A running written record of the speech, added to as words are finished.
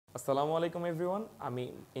আসসালামু আলাইকুম এভরিওয়ান, আমি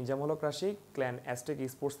ইনজামুল হক রাশি, ক্ল্যান অ্যাজটেক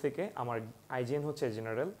স্পোর্টস থেকে। আমার আইজিএন হচ্ছে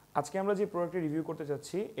জেনারেল। আজকে আমরা যে প্রোডাক্টটি রিভিউ করতে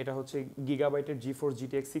চাচ্ছি এটা হচ্ছে গিগাবাইটের GeForce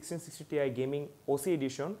GTX 1660ti gaming OC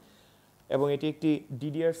addition, এবং এটি একটি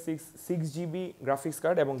DDR6 6GB গ্রাফিক্স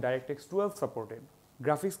কার্ড এবং DirectX 12 supported.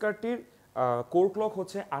 Graphics কার্ডটির core clock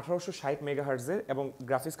হচ্ছে 1860 মেগাহার্টজের এবং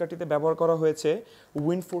গ্রাফিক্স কার্ডটিতে ব্যবহার করা হয়েছে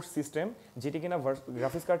উইন্ডফোর্স সিস্টেম, যেটি কিনা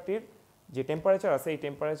গ্রাফিক্স কার্ডটির যে টেম্পারেচার আছে এই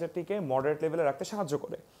টেম্পারেচারটিকে মডারেট লেভেলে রাখতে সাহায্য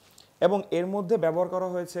করে। এবং এর মধ্যে ব্যবহার করা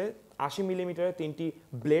হয়েছে 80 মিলিমিটারের 3টি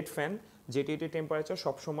ব্লেড ফ্যান, যেটি এটির টেম্পারেচার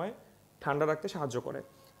সবসময় ঠান্ডা রাখতে সাহায্য করে।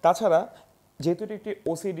 তাছাড়া যেহেতু এটি একটি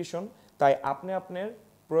ওসি এডিশন, তাই আপনি আপনার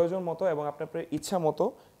প্রয়োজন মতো এবং আপনার ইচ্ছা মতো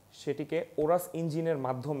সেটিকে ওরাস ইঞ্জিনের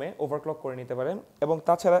মাধ্যমে ওভারক্লক করে নিতে পারেন। এবং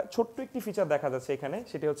তাছাড়া ছোট্ট একটি ফিচার দেখা যাচ্ছে এখানে,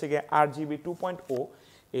 সেটি হচ্ছে গিয়ে RGB 2.0।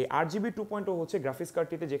 এই RGB 2.0 হচ্ছে গ্রাফিক্স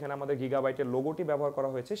কার্ডটিতে যেখানে আমাদের গিগাবাইটের লোগোটি ব্যবহার করা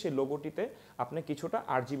হয়েছে, সেই লোগোটিতে আপনি কিছুটা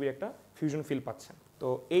RGBর একটা ফিউশন ফিল পাচ্ছেন। তো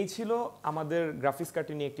এই ছিল আমাদের গ্রাফিক্স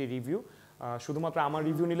কার্ডটি নিয়ে একটি রিভিউ। শুধুমাত্র আমার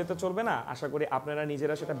রিভিউ নিলে তো চলবে না, আশা করি আপনারা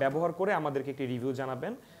নিজেরা সেটা ব্যবহার করে আমাদেরকে একটি রিভিউ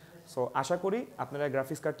জানাবেন। সো আশা করি আপনারা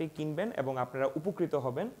গ্রাফিক্স কার্ডটি কিনবেন এবং আপনারা উপকৃত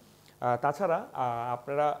হবেন। তাছাড়া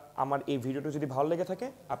আপনারা আমার এই ভিডিওটি যদি ভালো লেগে থাকে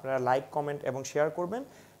আপনারা লাইক, কমেন্ট এবং শেয়ার করবেন।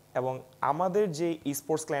 এবং আমাদের যে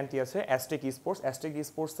স্পোর্টস ক্লায়েন্টটি আছে অ্যাজটেক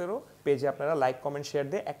স্পোর্টসেরও পেজে আপনারা লাইক, কমেন্ট, শেয়ার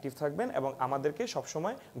দিয়ে অ্যাক্টিভ থাকবেন এবং আমাদেরকে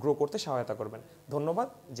সবসময় গ্রো করতে সহায়তা করবেন। ধন্যবাদ।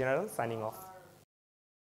 General signing off.